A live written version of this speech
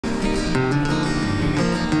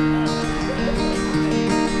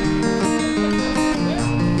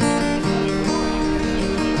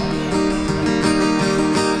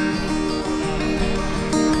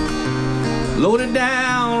Loaded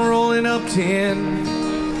down, rolling up 10,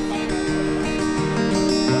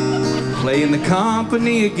 playing the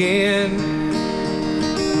company again.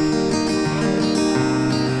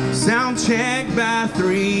 Sound check by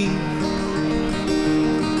 3,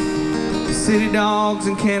 city dogs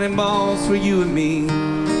and cannonballs for you and me.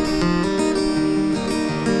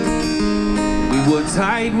 We were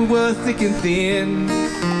tight, we were thick and thin,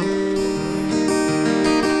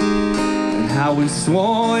 and how we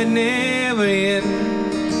swore it never end.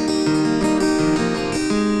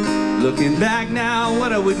 Looking back now,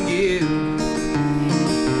 what I wouldn't give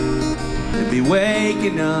to be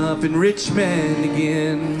waking up in Richmond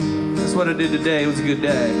again. That's what I did today. It was a good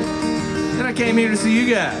day. Then I came here to see you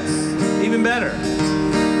guys. Even better.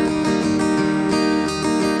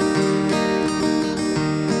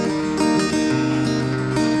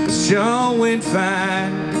 The show went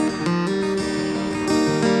fine.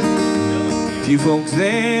 A few folks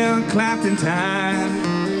there clapped in time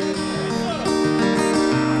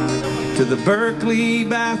to the Berkeley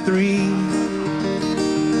by 3.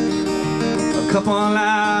 A couple of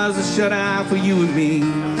lives are shut out for you and me.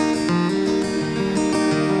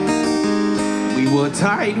 We were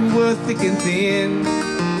tight, we were thick and thin,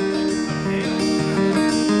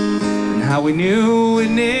 and how we knew it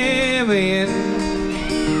never end.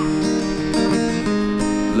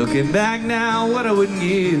 Looking back now, what I wouldn't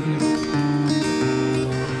give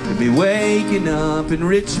to be waking up in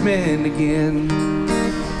Richmond again.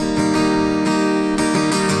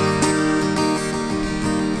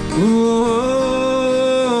 Ooh.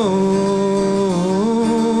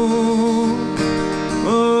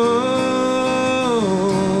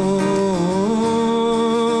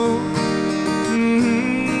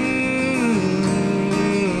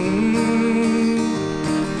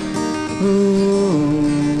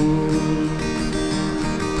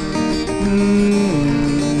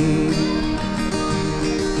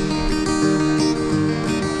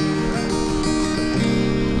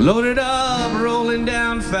 Loaded up, rolling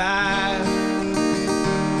down 5.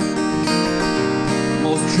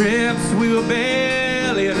 Most trips we were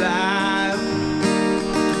barely alive,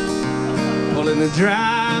 pulling the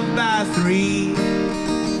drive by 3.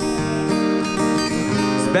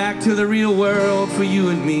 It's back to the real world for you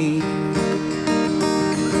and me.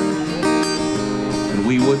 And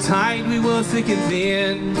we were tight, we were thick and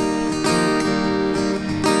thin,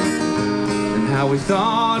 and how we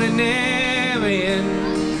thought it never end.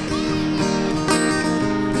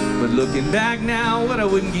 But looking back now, what I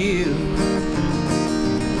wouldn't give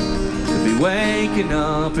to be waking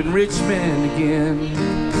up in Richmond again.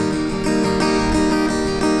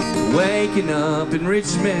 Waking up in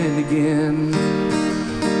Richmond again.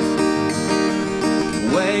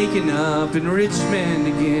 Waking up in Richmond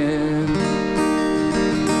again.